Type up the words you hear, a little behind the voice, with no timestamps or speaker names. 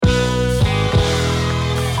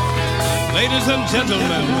Ladies and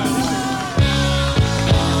gentlemen,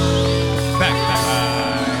 back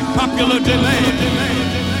by popular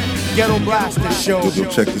demand. Ghetto Blaster Show.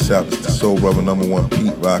 Check this out. It's the Soul Brother #1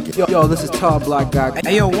 Pete Rocket. Yo, this is Tall Black Guy.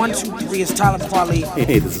 Hey, yo, 1, 2, 3 is Tyler Quali.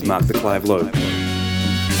 Hey, this is Mark the Clive Lowe.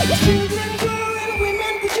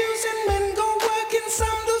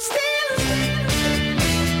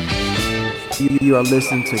 You are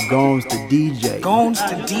listening to Gomes the DJ. Gomes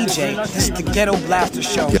the DJ. This is the Ghetto Blaster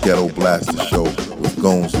Show. Ghetto Blaster Show with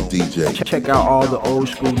Gomes the DJ. Check out all the old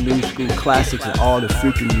school, new school classics and all the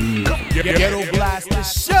future new music. Ghetto Blaster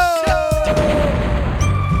Show.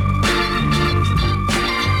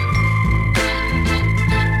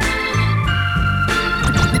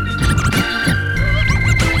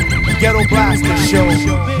 Ghetto Blaster Show.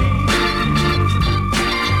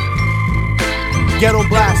 Ghetto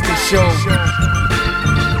Blaster Show.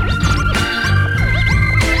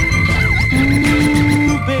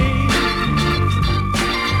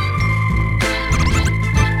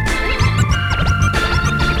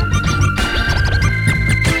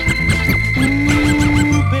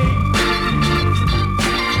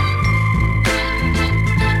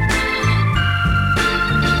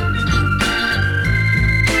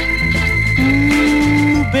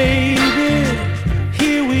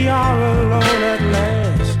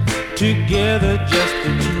 Together, just the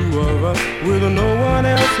two of us, with no one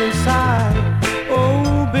else inside.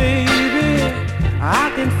 Oh, baby, I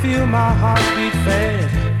can feel my heart beat fast.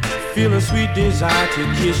 Feel a sweet desire to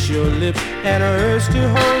kiss your lips and a urge to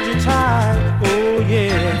hold you tight. Oh,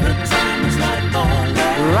 yeah. The time is right for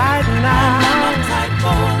love. Right now.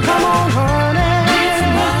 Come on, honey.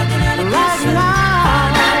 Right now.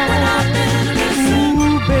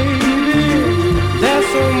 Ooh, baby, there's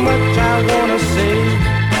so much I wanna say.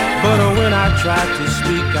 But when I try to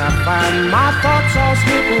speak, I find my thoughts all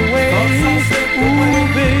slip away. Ooh,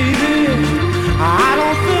 baby, I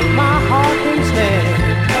don't think my heart can stand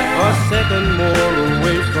a second more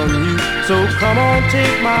away from you. So come on,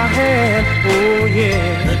 take my hand. Oh,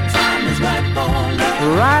 yeah. The time is right for love.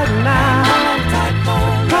 Right now.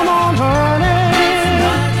 Come on, honey.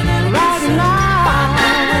 Right now.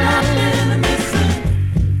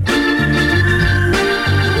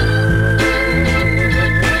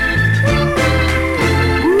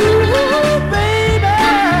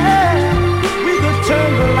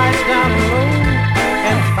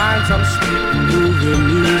 Some sweet moving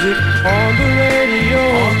music on the radio.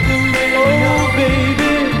 Oh,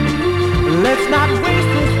 baby, let's not waste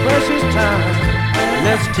this precious time.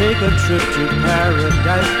 Let's take a trip to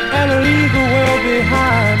paradise and leave the world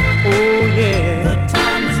behind. Oh, yeah. The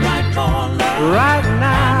time is right for love. Right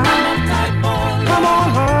now. Come on,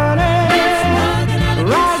 honey.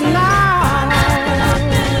 Right now.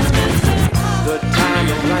 The time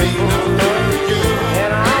is right for love.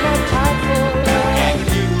 And I'm a type for love.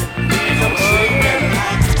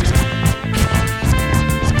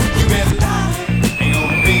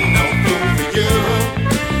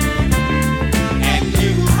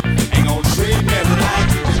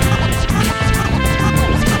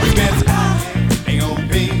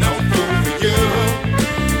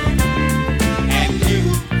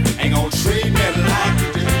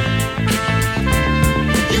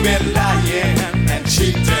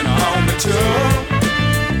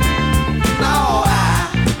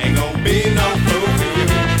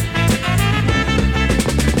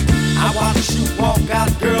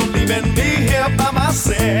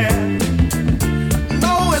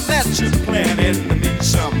 Knowing that you're planning to meet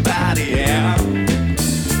somebody else,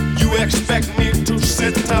 you expect me to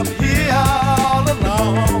sit up here all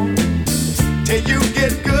alone till you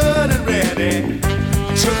get good and ready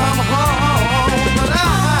to come home. But I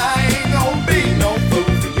ain't gonna be no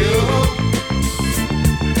fool for you,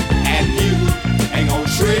 and you ain't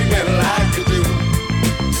gonna treat me like you do.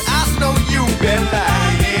 I know you've been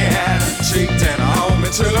lying and cheating on me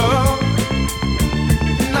too.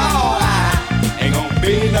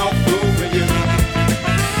 Be no fool for you.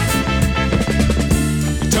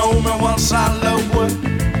 You told me once our love would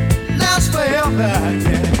last forever,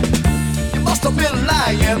 yeah. You must have been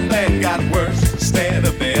lying, then got worse instead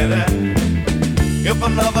of better. If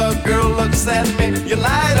another girl looks at me, you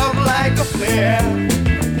light up like a flare.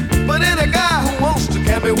 But any guy who wants to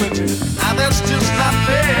get me with you, now that's just not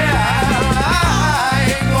fair. I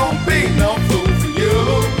ain't gonna be no fool for you.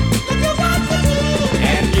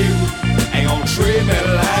 And you ain't gonna treat me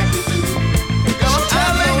like you do. Cause I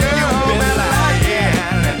know you've been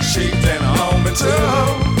lying and cheating on me too.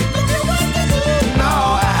 No,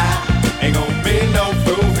 I ain't gonna be no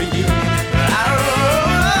fool for you.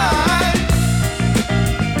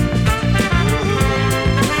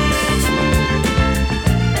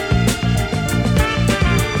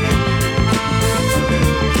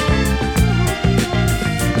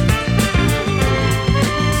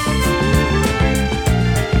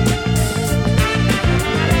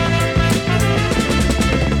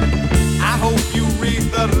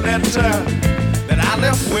 sister that I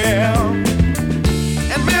left well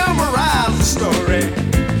and memorize the story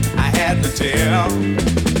I had to tell.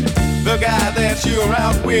 The guy that you're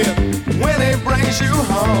out with, when he brings you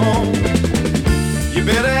home, you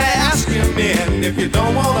better ask him in if you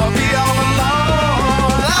don't wanna be all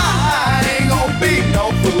alone. I ain't gonna be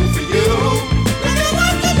no fool for you,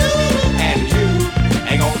 and you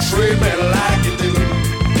ain't gonna treat me like you do.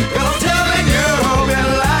 'Cause I'm telling you, you've been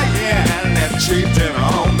lying and cheating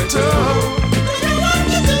on me too.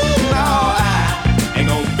 No, I ain't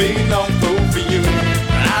gonna be no fool for you.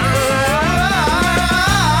 I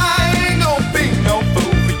ain't gonna be no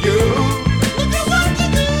fool for you,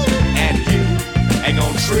 and you ain't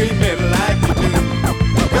gonna treat me like you do.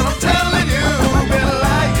 'Cause I'm telling you,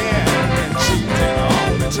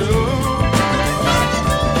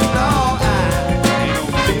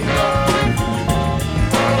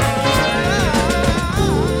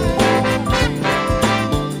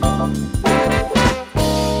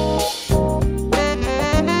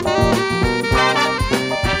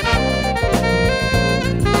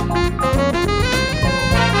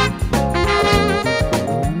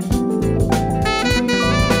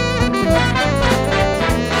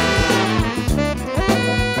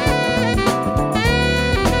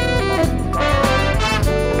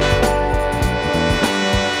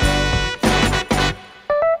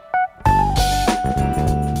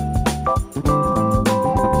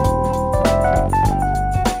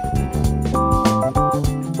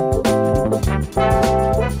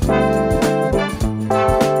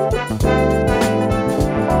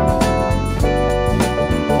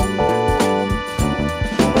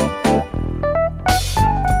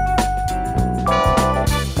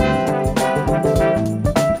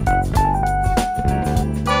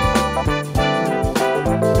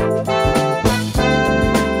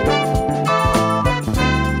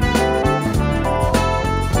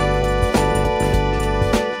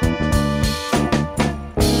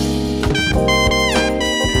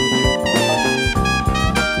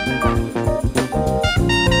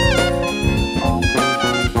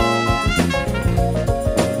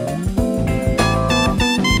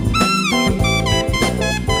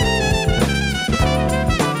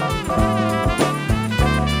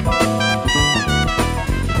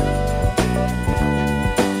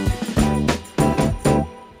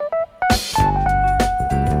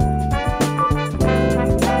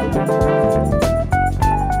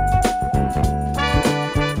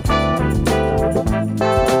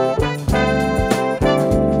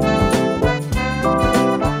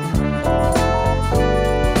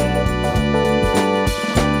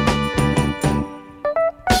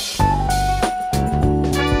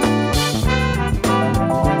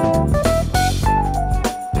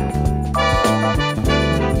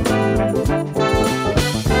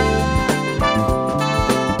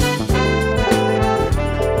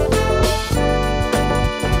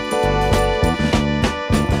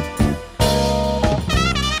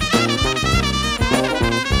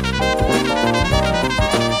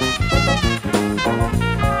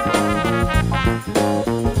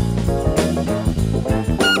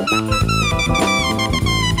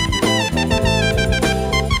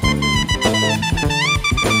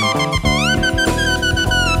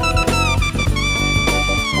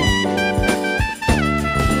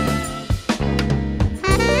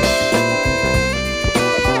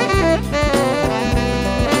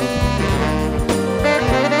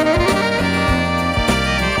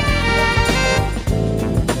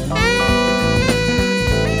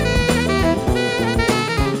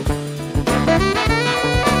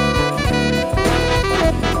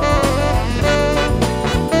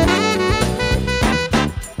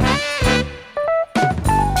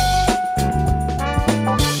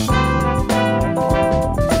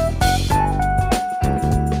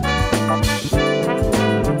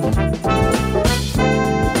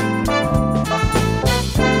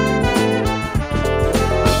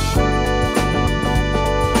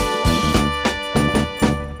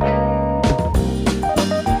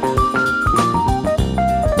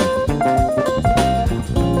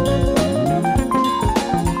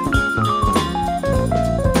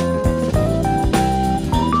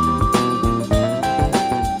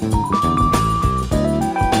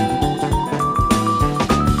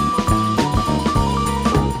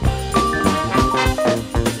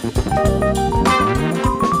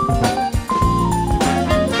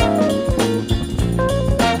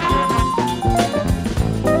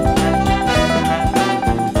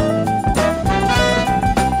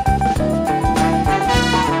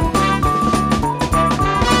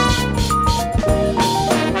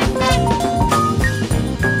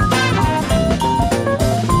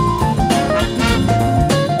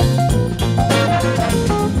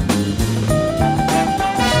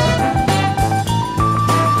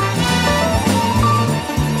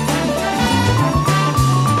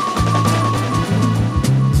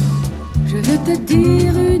 te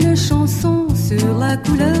dire une chanson sur la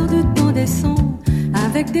couleur du temps décent,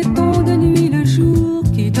 avec des tons de nuit le jour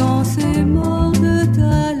qui dansent et mordent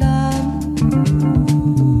à l'amour.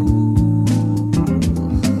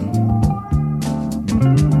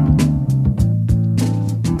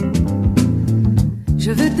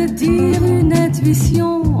 Je veux te dire une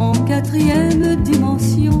intuition en 4e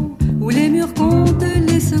dimension, où les murs comptent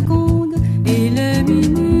les secondes et les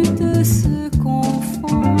minutes se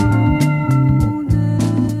confondent.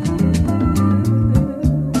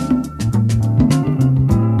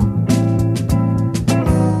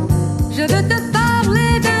 Je veux te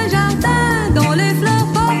parler d'un jardin dont les fleurs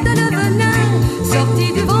portent le venin,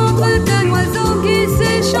 sorti du ventre d'un oiseau qui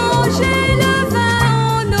s'est changé le vin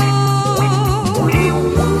en eau.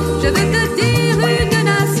 Je veux te dire une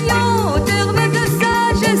nation au terme de sa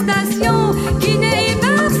gestation, qui naît et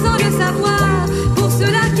meurt sans le savoir, pour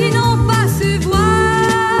ceux-là qui n'ont pas su voir.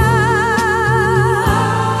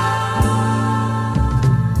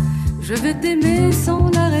 Je veux t'aimer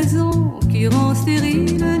sans la raison qui rend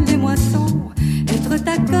stérile les moissons, être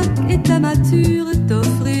ta coque et ta mature,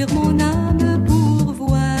 t'offrir mon âme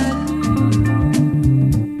pourvoilue.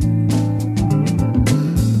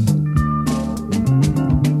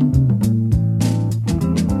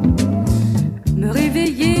 Me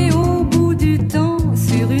réveiller au bout du temps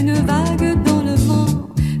sur une vague dans le vent,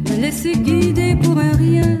 me laisser guider pour un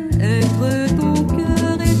rien, être ton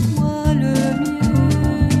cœur et toi le mien.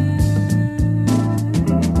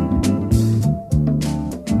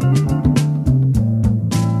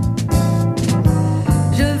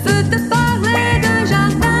 Je veux te parler d'un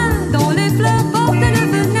jardin dont les fleurs portent le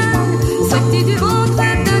venin, sorti du ventre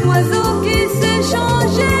d'un oiseau qui s'est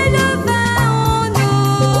changé le vin en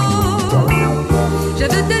eau. Je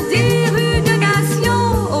veux te dire une nation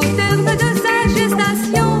au terme de sa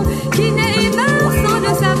gestation, qui naît et meurt sans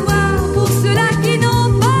le savoir, pour ceux-là qui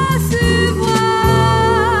n'ont pas su voir.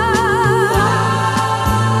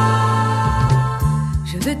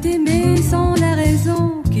 Je veux t'aimer sans la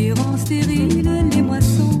raison qui rend stérile les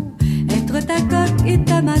moissons, être ta coque et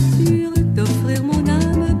ta mature, t'offrir mon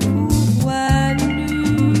âme pourvoilue.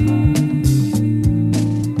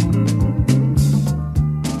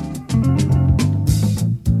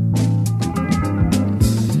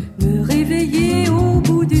 Me réveiller au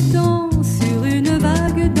bout du temps sur une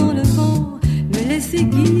vague dans le vent, me laisser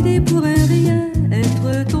guider pour un rien,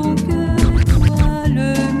 être ton cœur et toi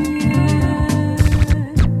le mien.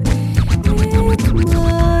 Et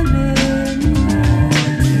toi le mien.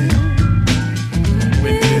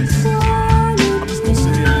 With this, I'm just gonna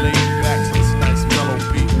sit here and lay back to this nice mellow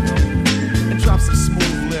beat and drop some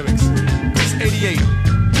smooth lyrics. It's 88.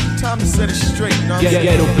 Time to set it straight. Know what I'm saying?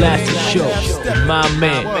 Ghetto Blaster Show, my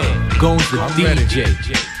man, Gones the I'm ready.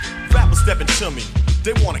 DJ. Rappers stepping to me,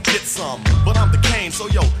 they wanna get some, but I'm the Kane, so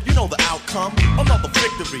yo, you know the outcome. Another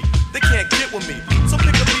victory, they can't get with me, so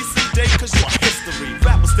pick a BC day, cause you're history.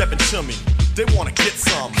 Rappers stepping to me, they wanna get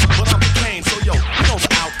some, but I'm the Kane, so yo, you know the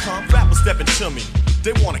outcome. Rappers stepping to me,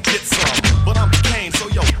 they wanna get some, but I'm the Kane, so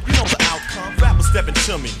yo, you know the outcome. Rappers stepping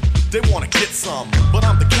to me, they wanna get some, but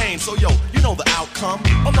I'm the Kane, so yo, you know the outcome.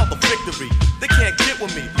 Another victory, they can't get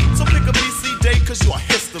with me, so pick a BC day, cause you're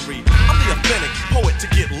history. I'm the authentic poet to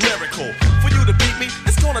get lyrical. For you to beat me,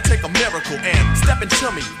 it's gonna take a miracle. And stepping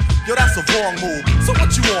to me, yo, that's a wrong move. So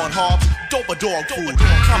what you on, Hobbs? Dope or dog food?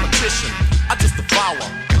 Competition, I just devour,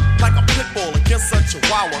 like a pit bull against a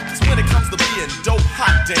chihuahua. Cause when it comes to being dope,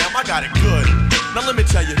 hot damn, I got it good. Now let me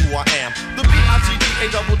tell you who I am. The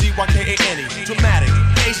B-I-G-D-A-D-D-Y-K-A-N-E. Dramatic,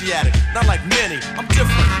 Asiatic, not like many. I'm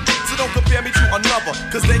different, so don't compare me to another.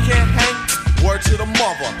 Cause they can't hang, word to the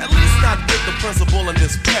mother. At least not with the principal in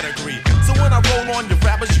this pedigree. So when I roll on your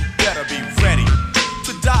rappers, you better be ready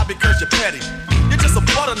to die because you're petty. You're just a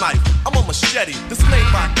butter knife, I'm a machete. This made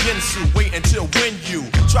by Ginsu, wait until when you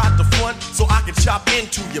try to front so I can chop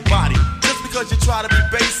into your body. Just because you try to be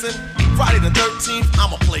basing, Friday the 13th,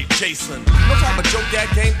 I'ma play Jason. No type of joke,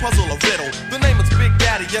 that game, puzzle, or riddle. The name is Big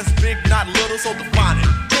Daddy, yes, big, not little, so define it.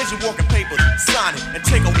 Here's your walking papers, sign it, and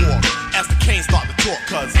take a walk as the Canes start to talk,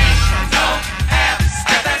 cause ain't no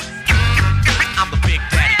half-stepping. I'm the Big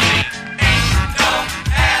Daddy Kane. Ain't no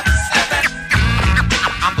half-stepping.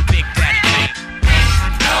 I'm the Big Daddy Kane.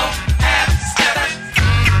 Ain't no half-stepping.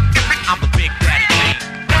 I'm the Big Daddy Kane.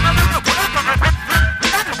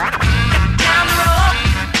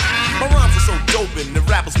 My rhymes are so doping, the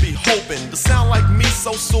rappers be hoping to sound like me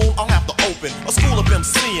so soon I'll have to open a school of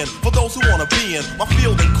MCing for those who wanna be in my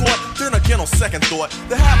field in court. Then again on second thought,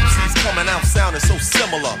 the half MCs coming out sounding so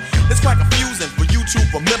similar. It's quite confusing for you to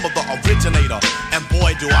remember the originator. And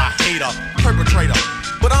boy do I hate a perpetrator,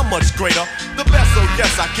 but I'm much greater. The best, so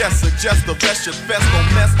yes, I guess suggest the rest should fest, no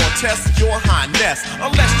mess or test your highness.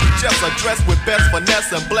 Unless you just address with best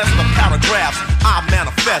finesse and bless the paragraphs I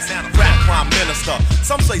manifest. Rap prime minister,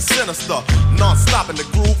 some say sinister. Non-stop in the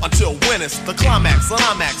groove until when it's the climax.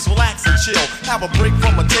 Relax and chill. Have a break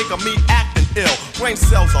from a take of me acting ill. Brain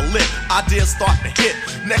cells are lit, ideas start to hit.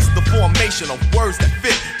 Next the formation of words that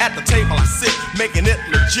fit. At the table I sit, making it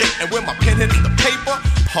legit. And when my pen hits the paper,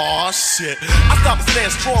 oh shit, I stop and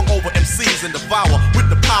stand strong over MCs and devour with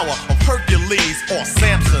the power of Hercules or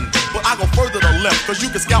Samson. But I go further to left, cause you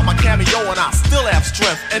can scout my cameo and I still have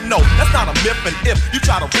strength. And no, that's not a myth. And if you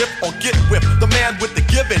try to rip or get whipped, the man with the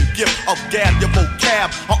given gift of gab, your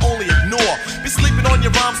vocab I only ignore. Be sleeping on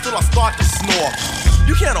your rhymes till I start to snore.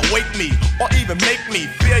 You can't awake me or even make me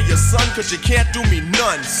fear your son, cause you can't do me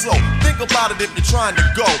none. So think about it if you're trying to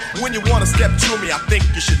go. When you wanna step to me, I think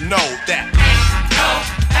you should know that ain't no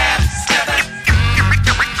half-stepping.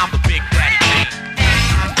 I'm the big daddy king.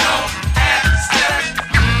 Ain't no half-stepping.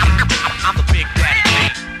 I'm the big daddy king.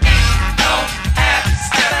 Ain't no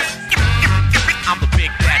half-stepping. I'm the big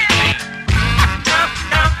daddy king.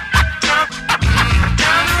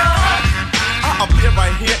 I appear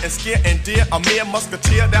right here and scare and dare a mere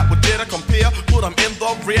musketeer that would dare to compare. Put him in the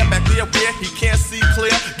rear, back there where he can't see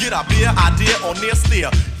clear. Get a beer idea or near steer.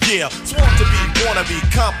 Yeah, sworn to be, wanna be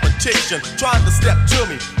competition. Trying to step to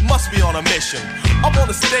me, must be on a mission. Up on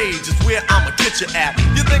the stage is where I'ma get you at.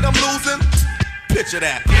 You think I'm losing? Picture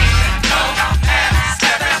that.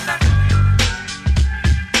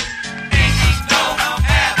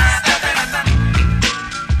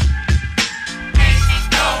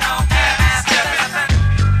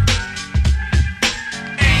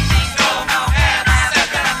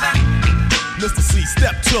 Mr. C,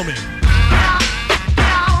 step to me.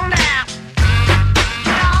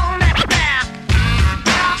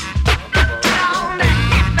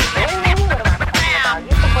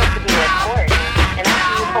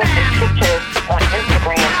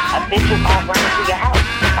 Bitches all running through your house.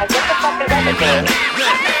 Like, what the fuck is that?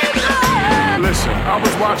 Listen, I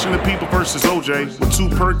was watching The People vs. OJ with 2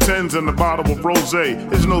 perk 10s and a bottle of rosé.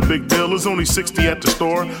 It's no big deal, it's only 60 at the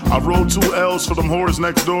store. I rolled 2 L's for them whores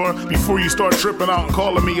next door. Before you start tripping out and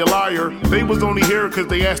calling me a liar, they was only here cause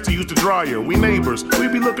they asked to use the dryer. We neighbors, we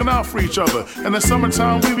be looking out for each other. In the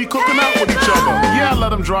summertime, we be cooking out with each other. Yeah, I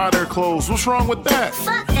let them dry their clothes, what's wrong with that?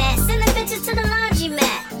 Fuck that, send the bitches to the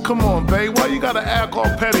laundromat. Come on, babe, why you gotta act all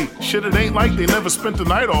petty? Shit, it ain't like they never spent the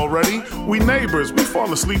night already. We neighbors, we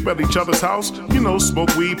fall asleep at each other's house. You know,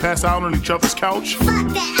 smoke weed, pass out on each other's couch. Fuck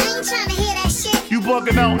that, I ain't trying to hear that shit. You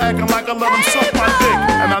bugging out, acting like I let him suck my dick.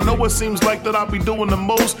 And I know it seems like that I be doing the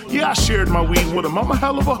most. Yeah, I shared my weed with him, I'm a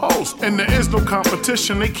hell of a host. And there is no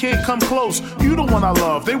competition, they can't come close. You the one I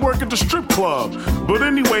love, they work at the strip club. But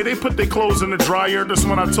anyway, they put their clothes in the dryer. That's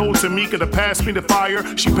when I told Tamika to pass me the fire.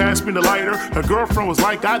 She passed me the lighter. Her girlfriend was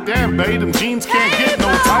like, God damn, babe, them jeans can't get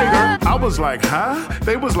no tighter. I was like, huh?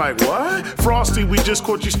 They was like, what? Frosty, we just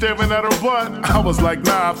caught you staring at her butt. I was like,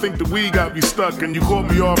 nah, I think the weed got me stuck. And you caught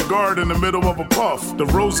me off guard in the middle of a puff. The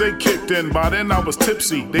rosé kicked in, by then I was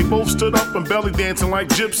tipsy. They both stood up and belly dancing like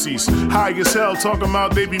gypsies. High as hell, talking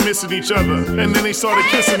about they be missing each other. And then they started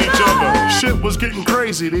kissing each other. Shit was getting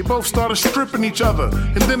crazy, they both started stripping each other.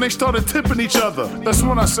 And then they started tipping each other. That's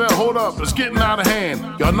when I said, hold up, it's getting out of hand.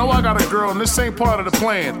 Y'all know I got a girl and this ain't part of the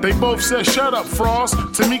plan. They both said, shut up, Frost.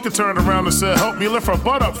 Tamika turned around and said, help me lift her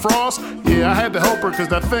butt up, Frost. Yeah, I had to help her cause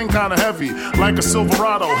that thing kinda heavy. Like a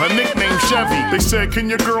Silverado, her nickname Chevy. They said, can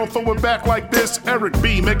your girl throw it back like this? Eric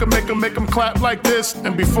B, make 'em clap like this.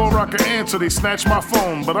 And before I could answer, they snatched my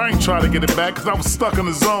phone. But I ain't try to get it back cause I was stuck in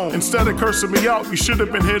the zone. Instead of cursing me out, you should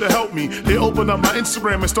have been here to help me. They opened up my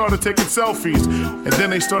Instagram and started taking selfies. And then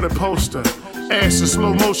they started posting ass in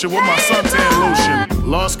slow motion with my suntan lotion.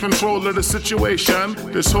 Lost control of the situation.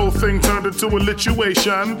 This whole thing turned into a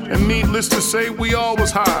lituation. And needless to say, we all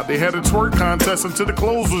was high. They had a twerk contest until the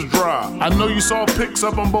clothes was dry. I know you saw pics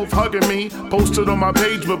of them both hugging me, posted on my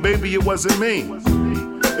page, but baby, it wasn't me.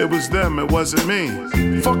 It was them, it wasn't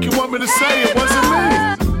me. Fuck you want me to say, it wasn't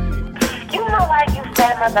me. You know why you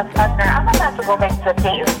said, motherfucker, I'm about to go back to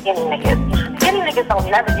dating skinny niggas. Skinny niggas don't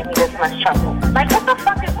never give me this much trouble. Like, what the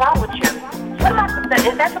fuck is wrong with you? What am I,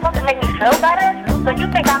 is that supposed to make me feel better? So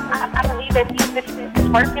you think I believe that these bitches is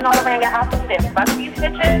working all around your house and then fuck these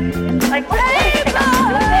bitches? Like, what do you think I'm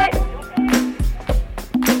doing that?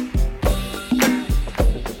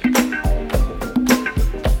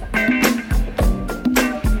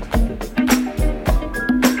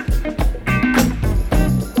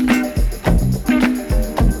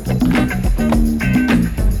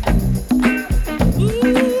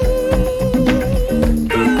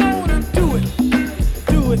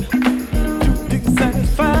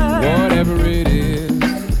 Satisfied.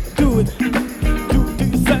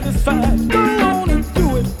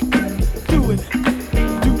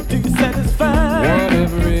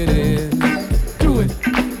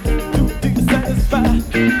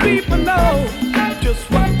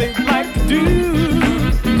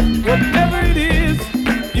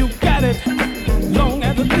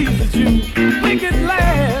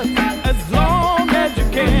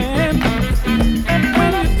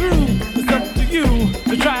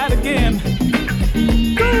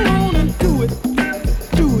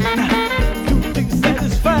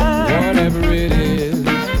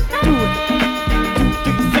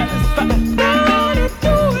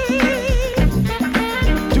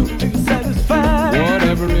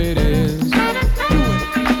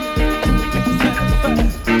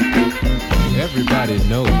 Everybody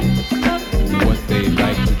knows what they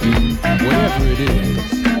like to do. Whatever it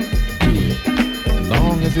is, do it. As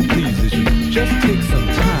long as it pleases you. Just take some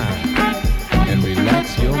time and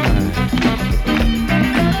relax your mind.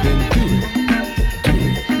 Then do it. Do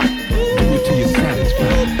it. Do it till you're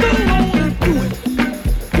satisfied. Do it.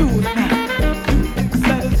 Do it now.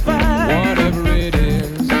 Satisfied. Whatever it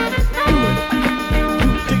is, do it.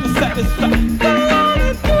 Till you're satisfied.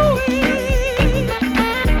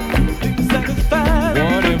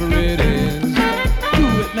 Whatever it is, do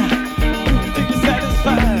it now. Till you're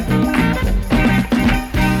satisfied.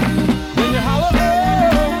 When you holler,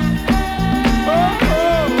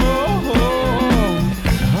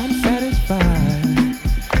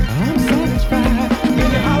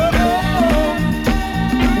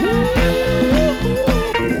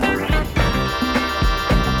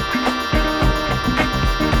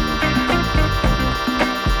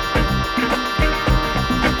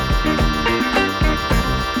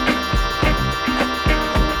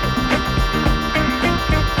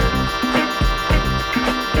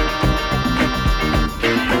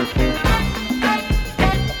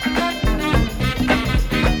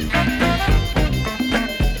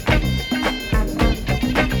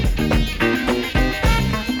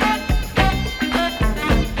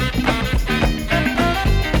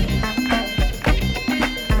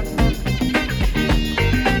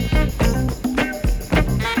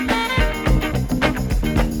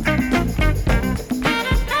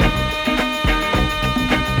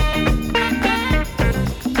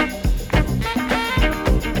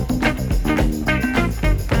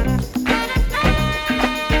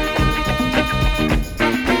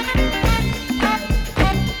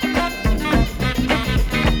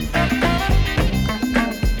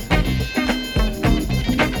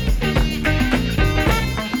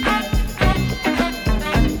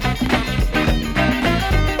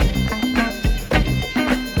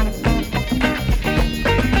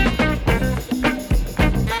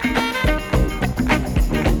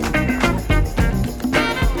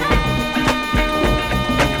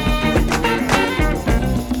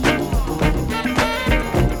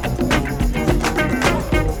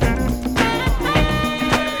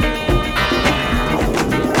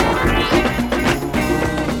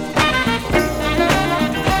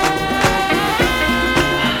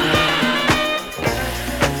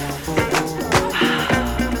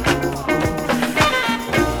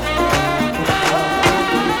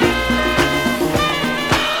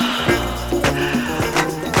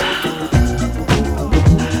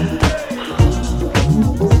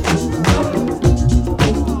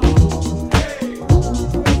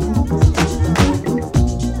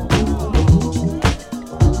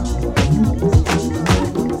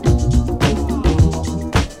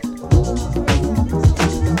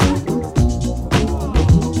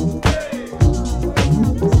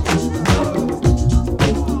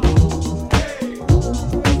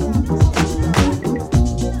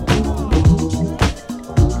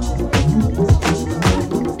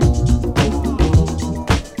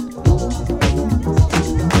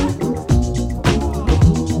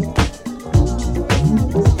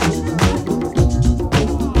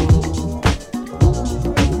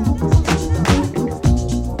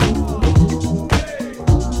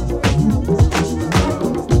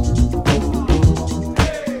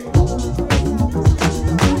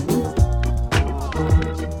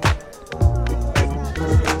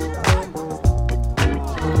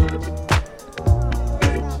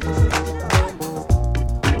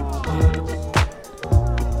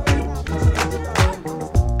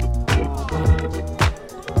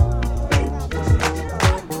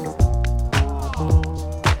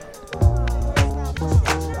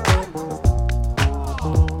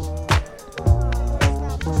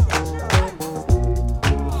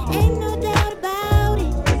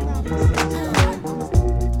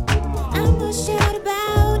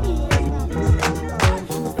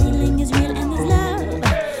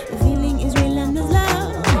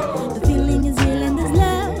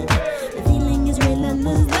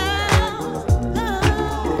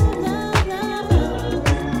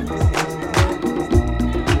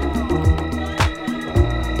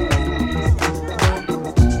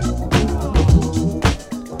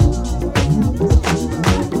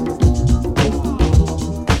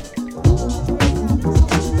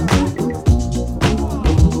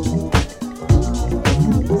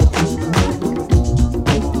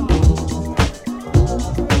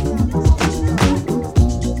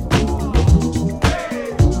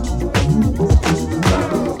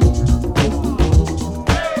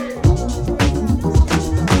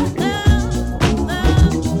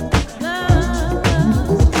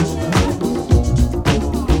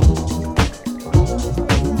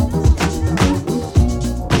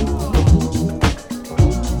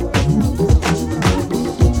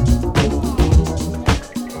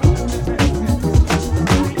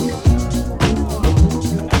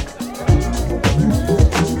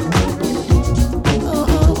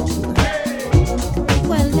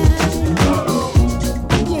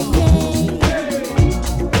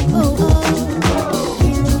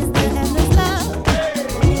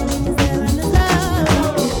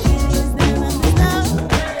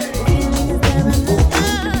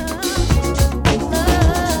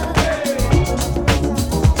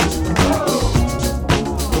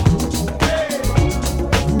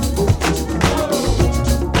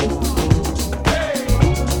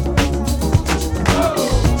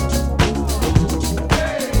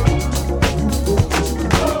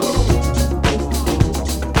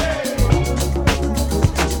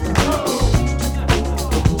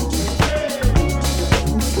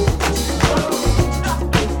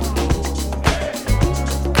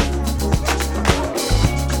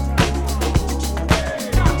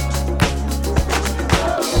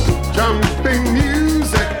 jumping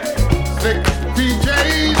music, slick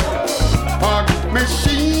DJs, fog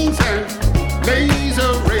machines and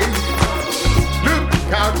laser rays. Look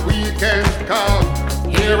out weekends, cause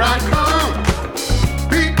here I come,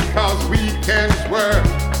 because weekends were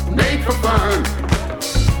made for fun.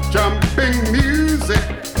 Jumping music,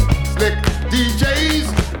 slick DJs,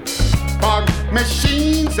 fog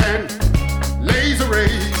machines and laser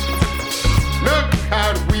rays. Look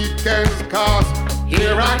out weekends, cause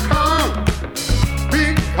here I come,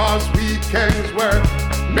 because weekends were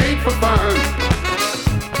made for fun.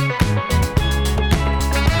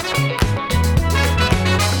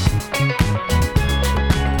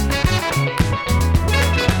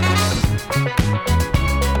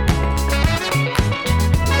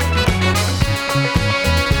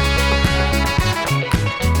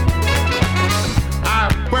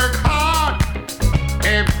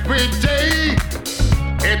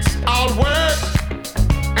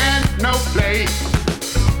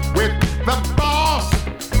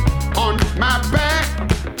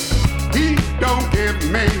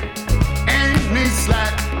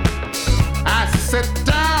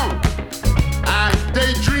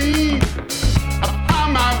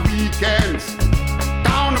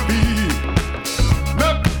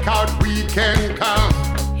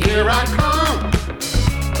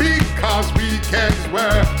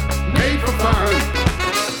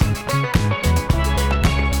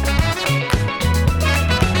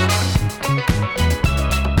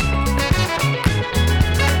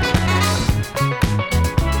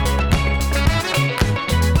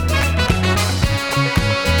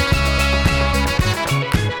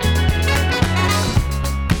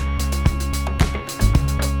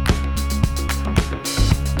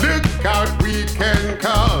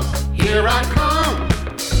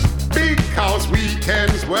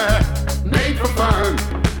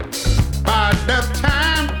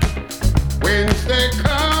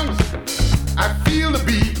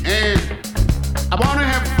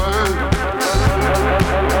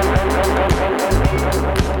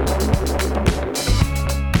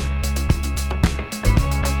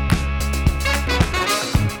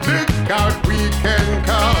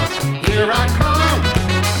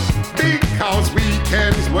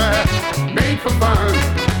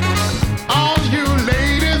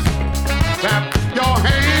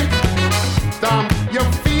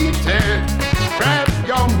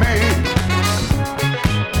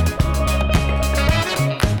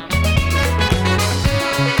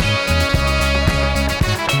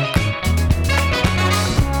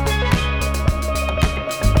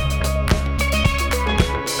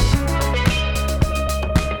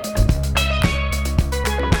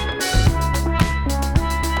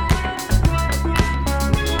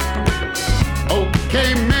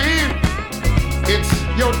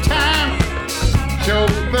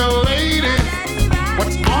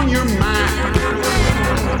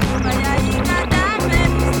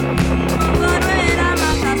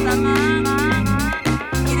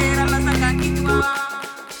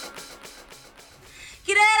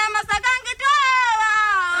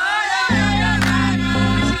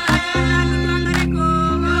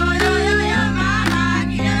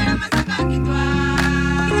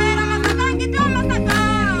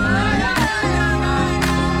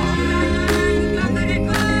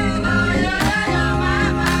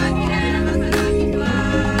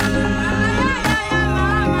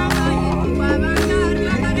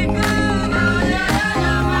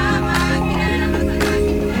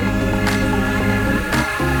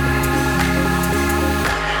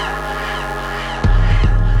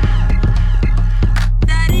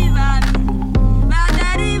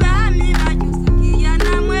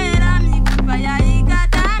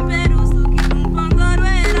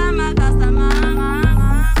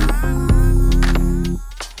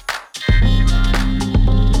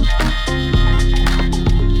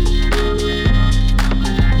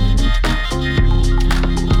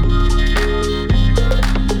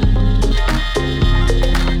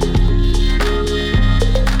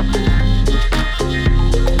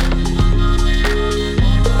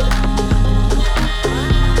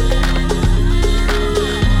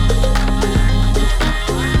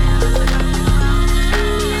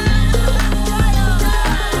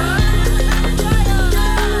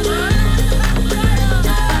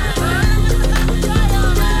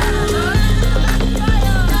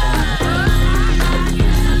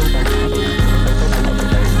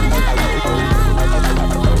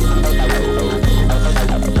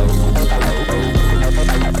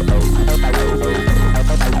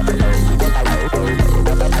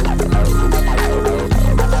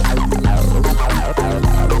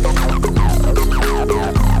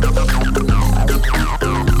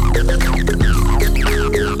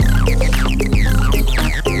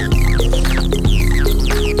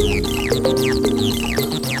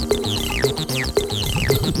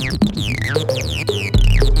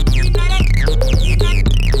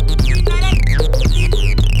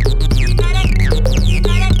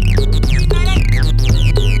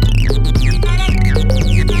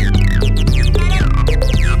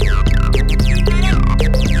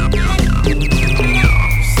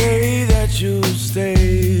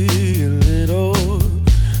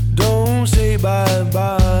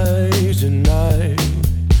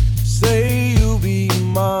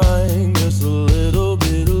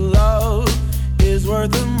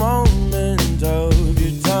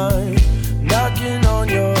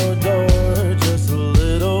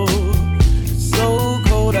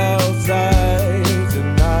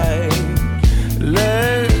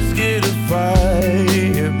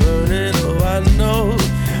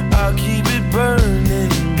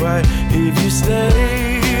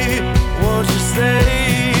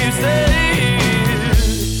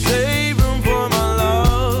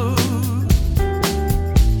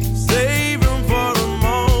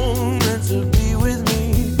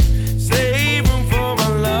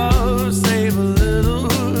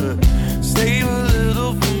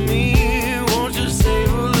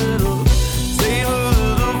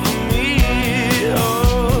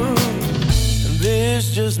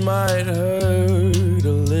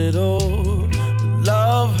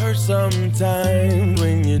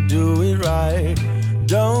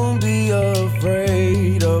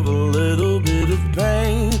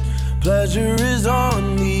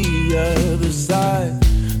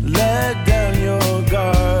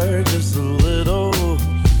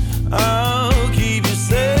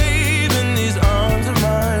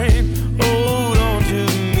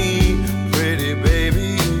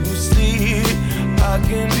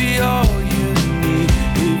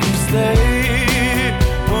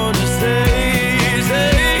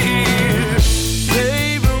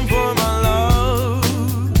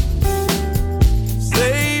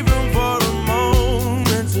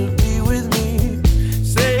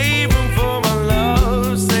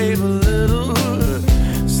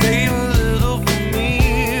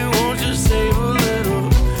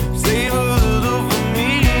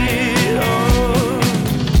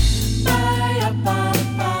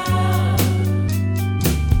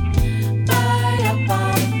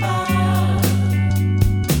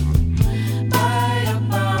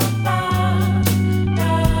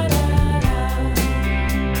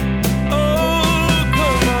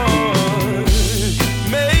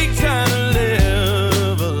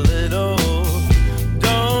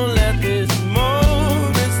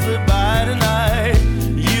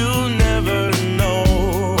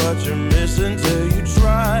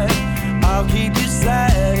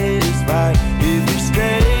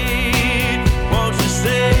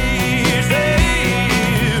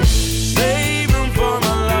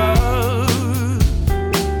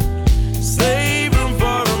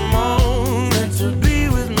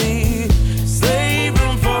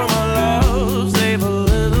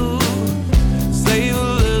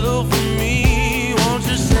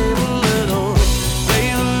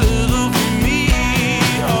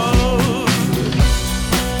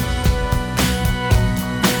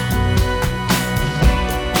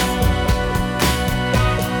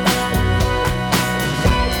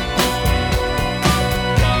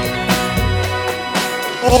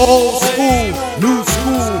 Old school, new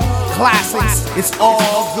school, classics, it's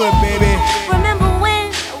all good, baby. Remember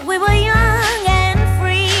when we were young and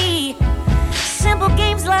free? Simple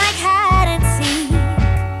games like hide and seek.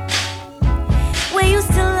 We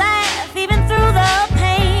used to laugh even through the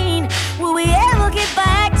pain. Will we ever get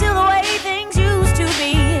back to the way things used to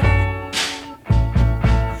be?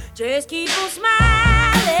 Just keep on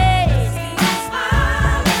smiling.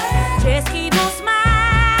 Just keep on smiling.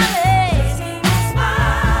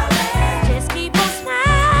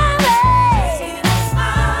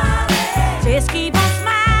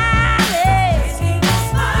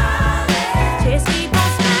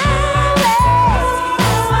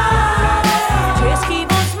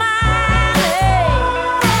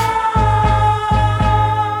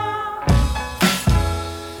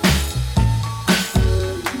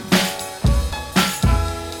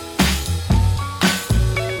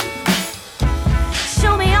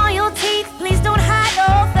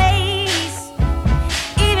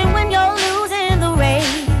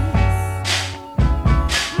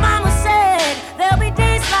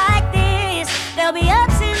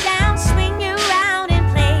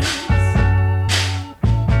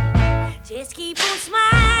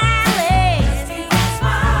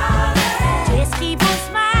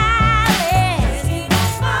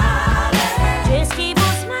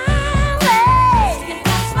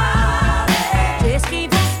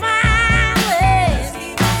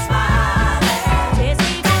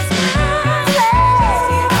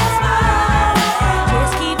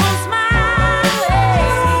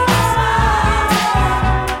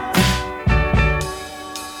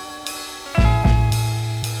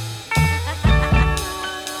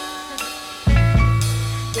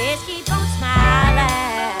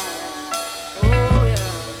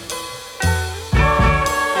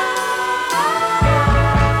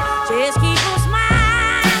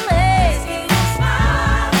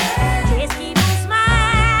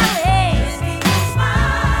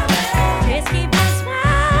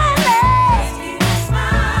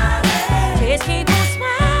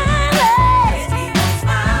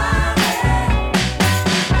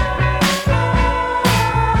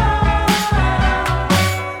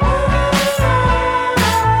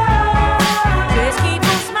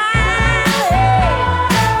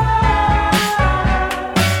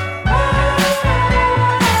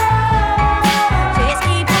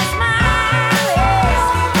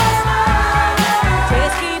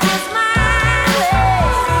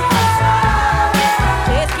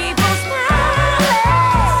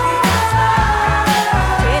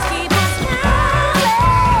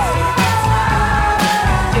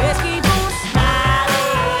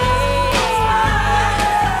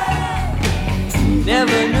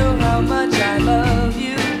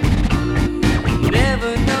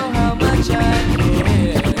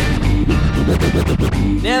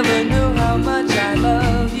 Never knew how much I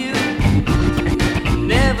love you.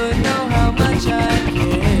 Never know how much I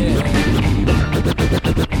care.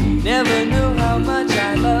 Never knew how much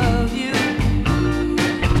I love you.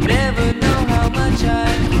 Never know how much I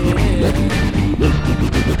care.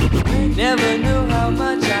 Never knew how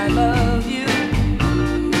much I love you.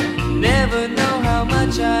 Never know how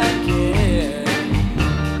much I care.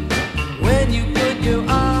 When you put your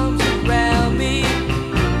arms around me,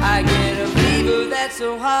 I get a fever that's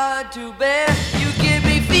so hard to bear. You give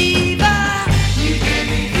me fever. You give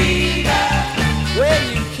me fever. When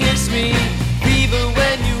you kiss me, fever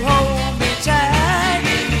when you hold me tight. You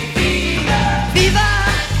give me fever. Fever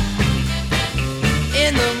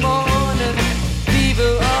in the morning,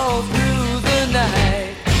 fever all through the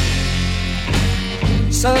night.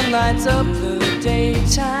 Sun lights up the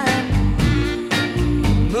daytime,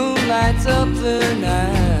 moon lights up the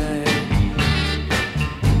night.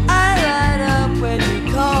 I light up when you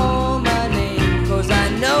call my name, 'cause I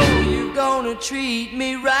know you're gonna treat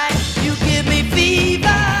me right. You give me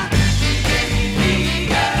fever. You give me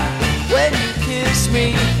fever. When you kiss me,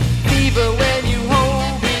 fever when you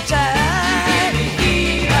hold me tight. You give me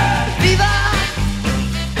fever. Fever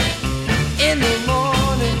in the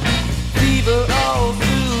morning, fever all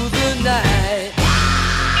through the night.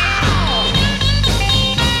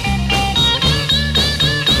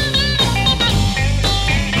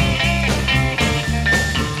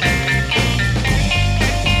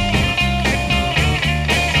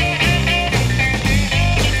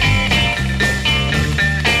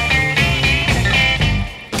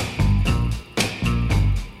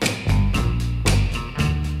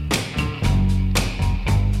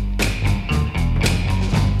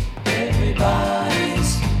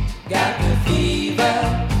 Everybody's got the fever.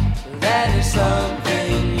 That is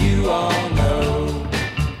something you all know.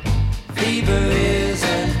 Fever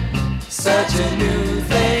isn't such a new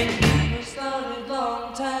thing.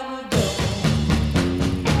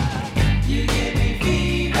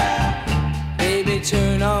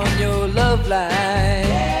 turn on your love light.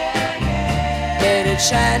 Let it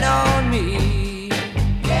shine on me.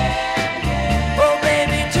 Oh,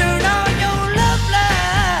 baby, turn on your love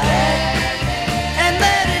light and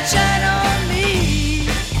let it shine on me.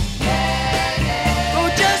 Go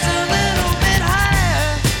just a little bit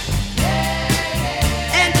higher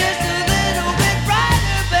and just a little bit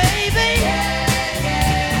brighter, baby.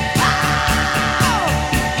 Oh,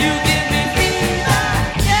 you give me fever,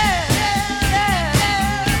 yeah, yeah,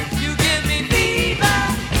 yeah. You give me fever,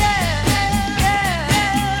 yeah,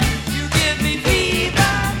 yeah. You give me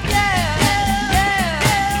fever, yeah,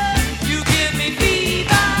 yeah. You give me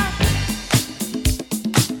fever.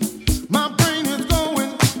 My brain is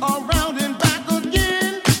going around and back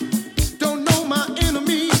again. Don't know my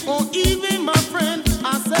enemy or even my friend.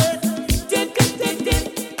 I said, Dip, dip, dip, dip,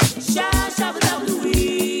 sha, sha, ba, da, ba,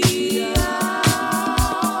 wee.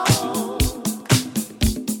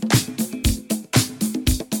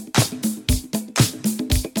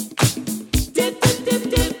 Dip, dip, dip,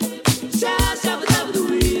 dip, sha, sha, ba, da, ba,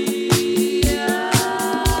 wee.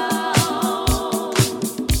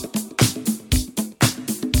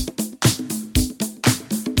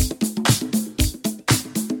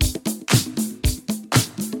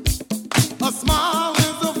 a smile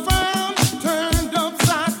is a frown turned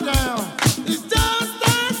upside down. It's just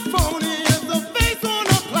as phony as the face on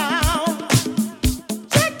a clown.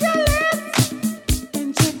 Check your lips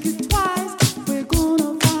and check it twice. We're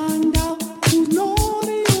gonna find out who's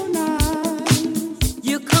naughty or nice.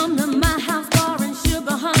 You come to my house borrowing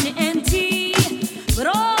sugar, honey, and tea, but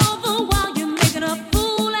all the while you're making a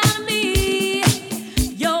fool out of me.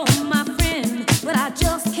 You're my friend, but I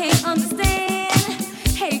just can't understand.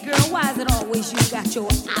 Hey girl, why is it always you got your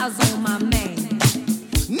eyes on my man?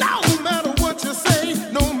 No matter what you say,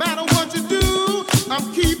 no matter what you do,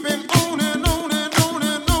 I'm keeping on and on and on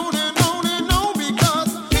and on and on and on because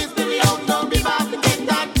it's the Leo, don't be about to get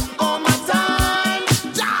that all my time.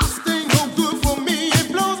 Just ain't no good for me,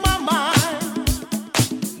 it blows my mind.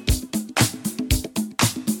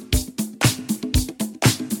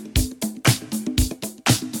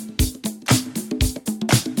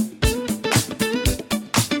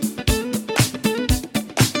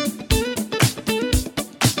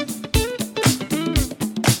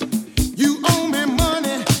 You owe me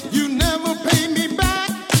money, you never pay me back.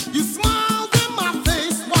 You smiled in my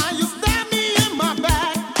face while you stabbed me in my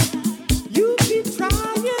back. You keep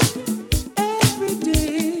trying every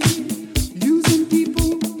day, using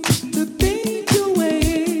people to think your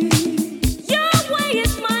way. Your way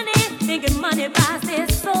is money, thinking money buys their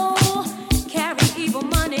soul. Carry evil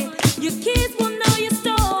money, your kids will know you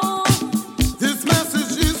stole. This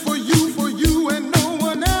message is for you and no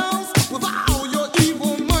one else. With all your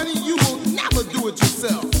evil money, you will never do it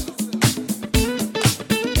yourself.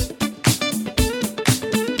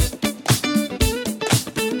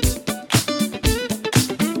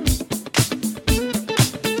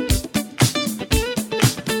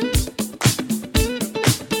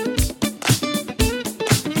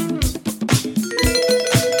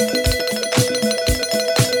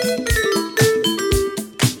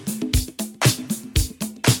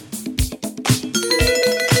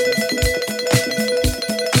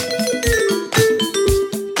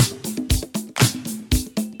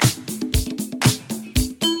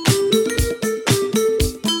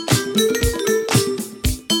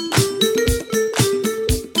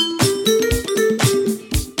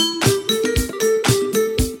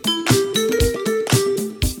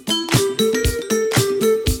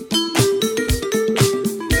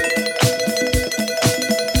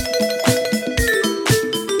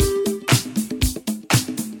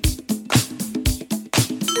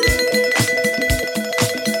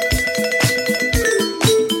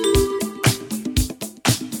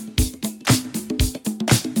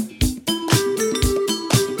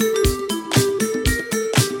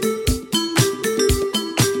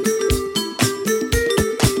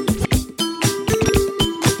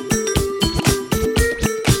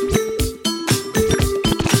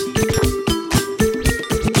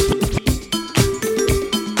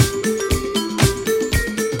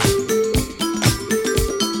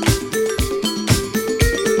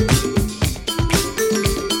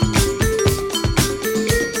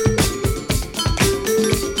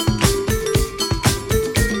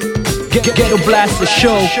 Ghetto Blaster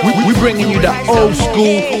Show. We bringing you the old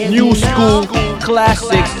school, new school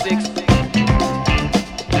classics.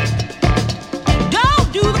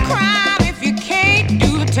 Don't do the crime if you can't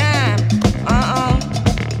do the time.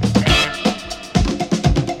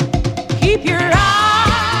 Keep your eye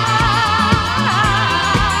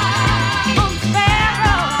on the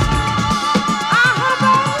sparrow.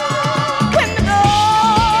 When the door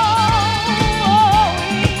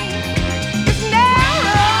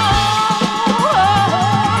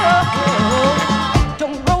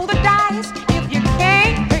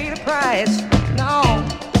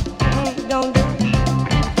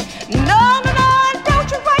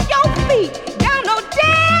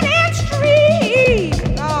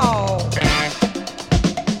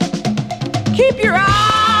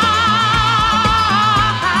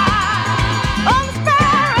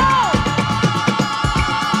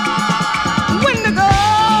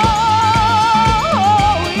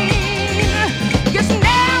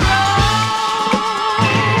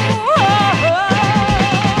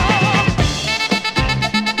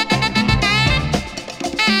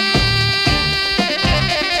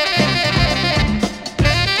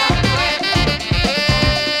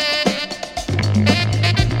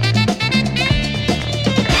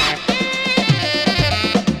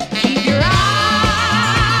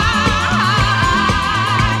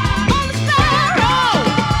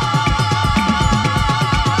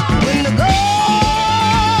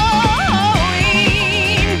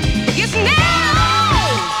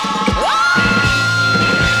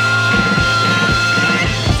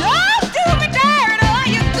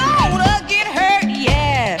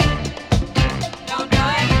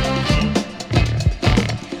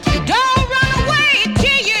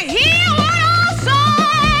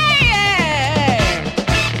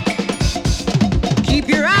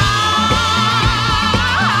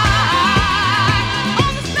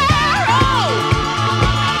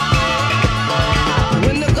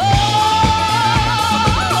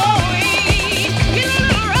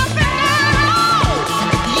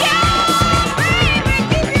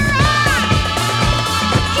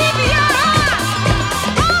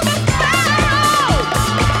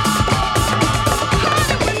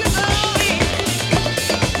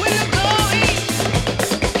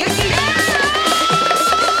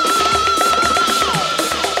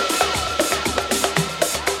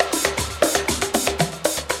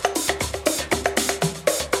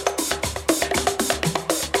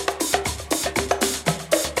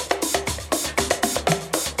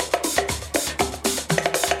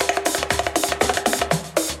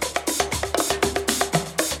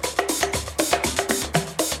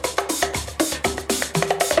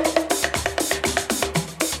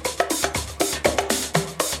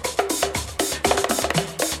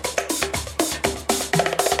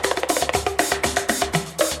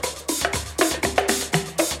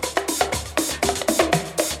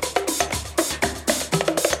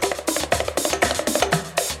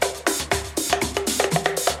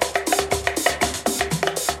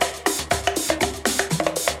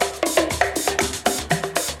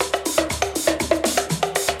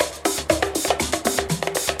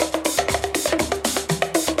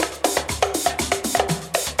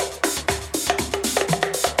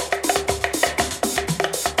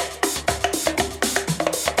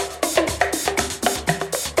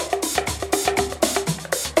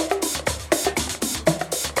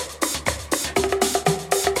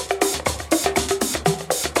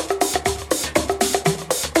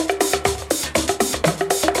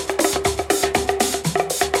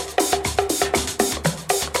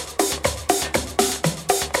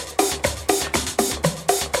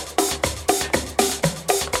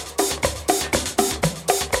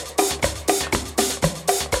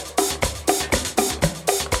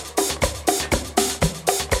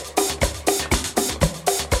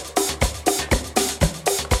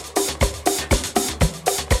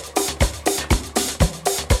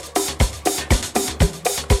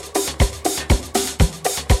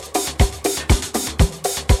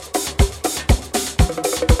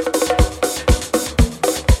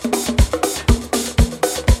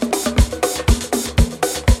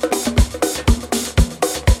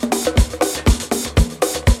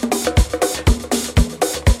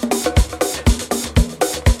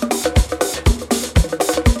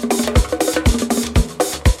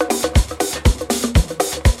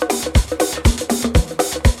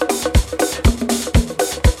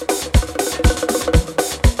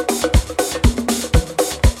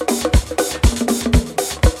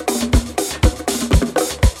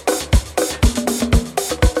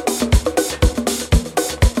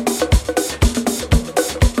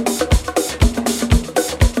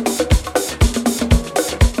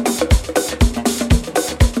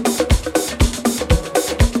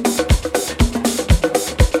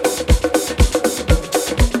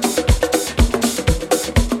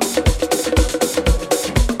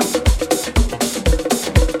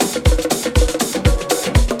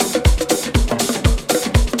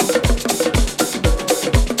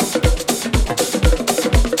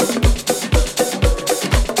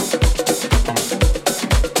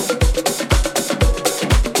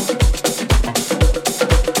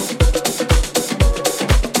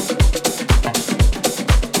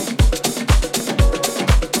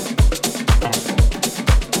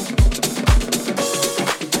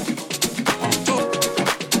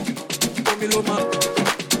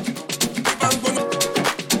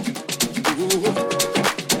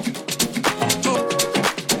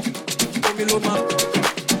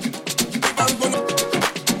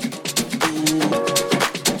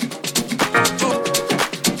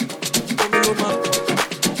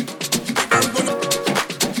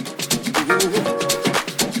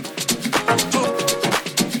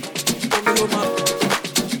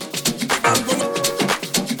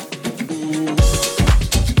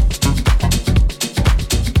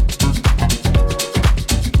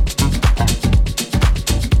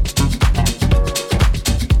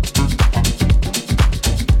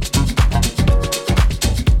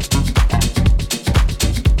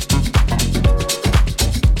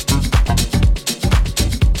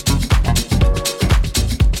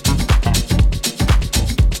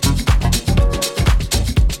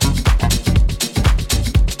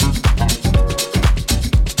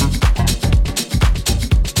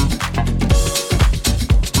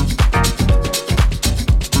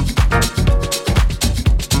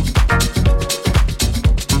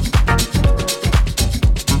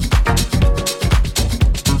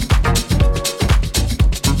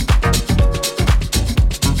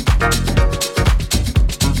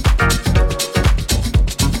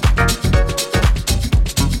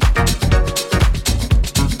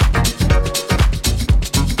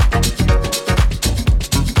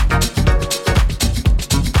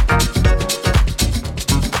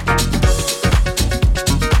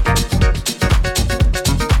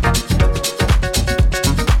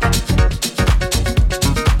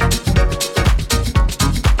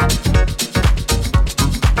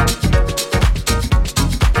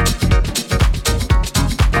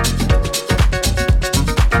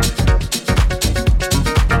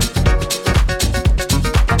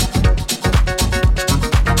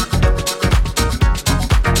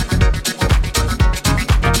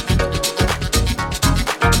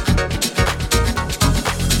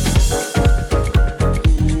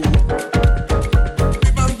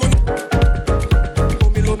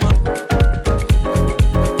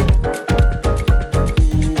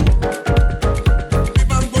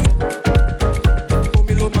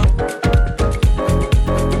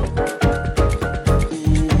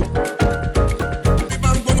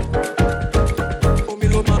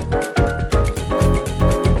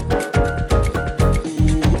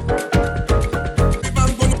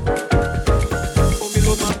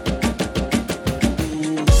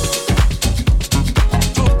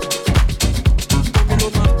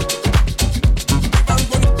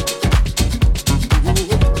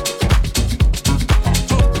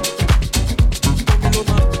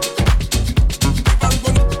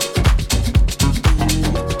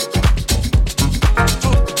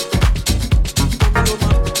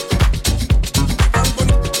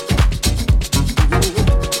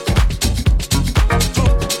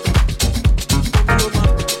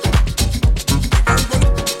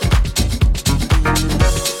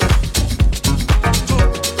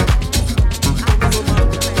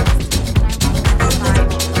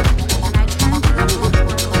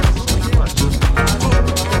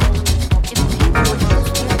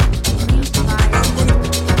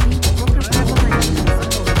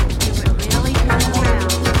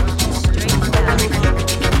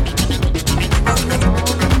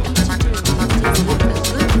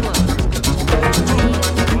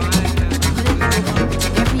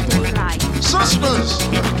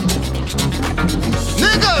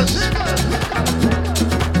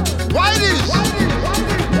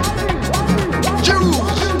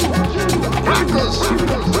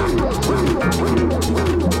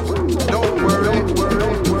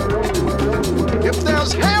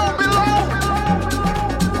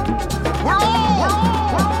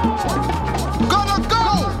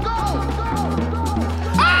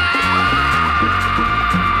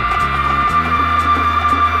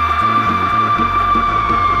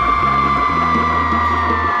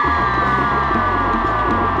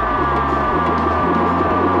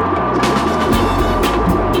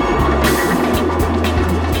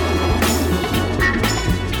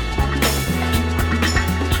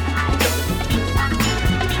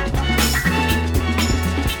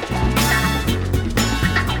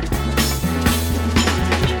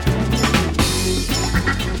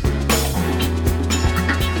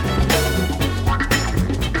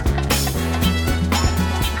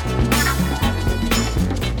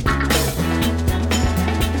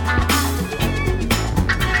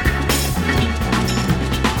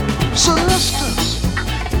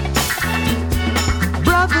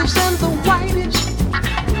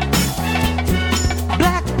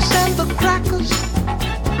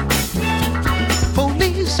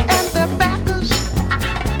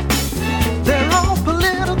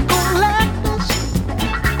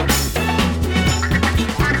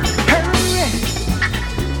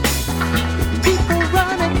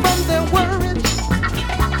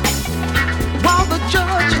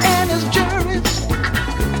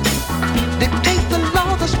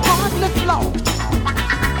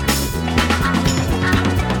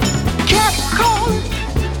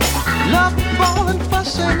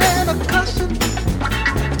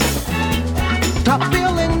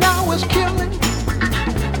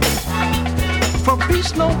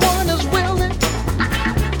place no one is willing.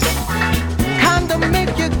 Kinda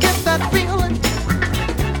make you get that feeling.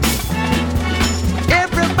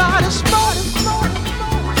 Everybody's smart.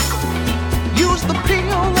 Use the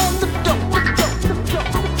pill and the dope.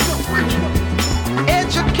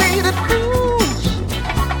 Educated fools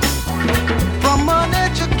from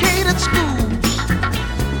uneducated schools.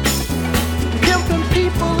 Pimping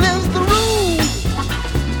people is the rule.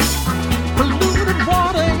 Polluted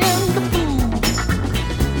water in the food.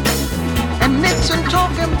 And Nixon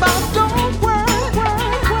talking about don't worry.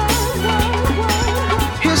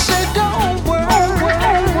 He said don't worry.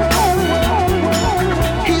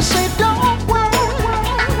 He said don't worry.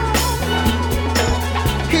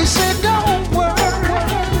 He said don't worry.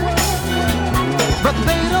 But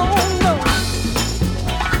they don't know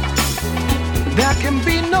there can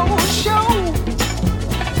be no show.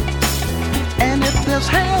 And if there's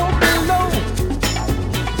hell below,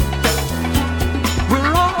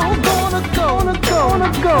 we're all gonna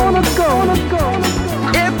go.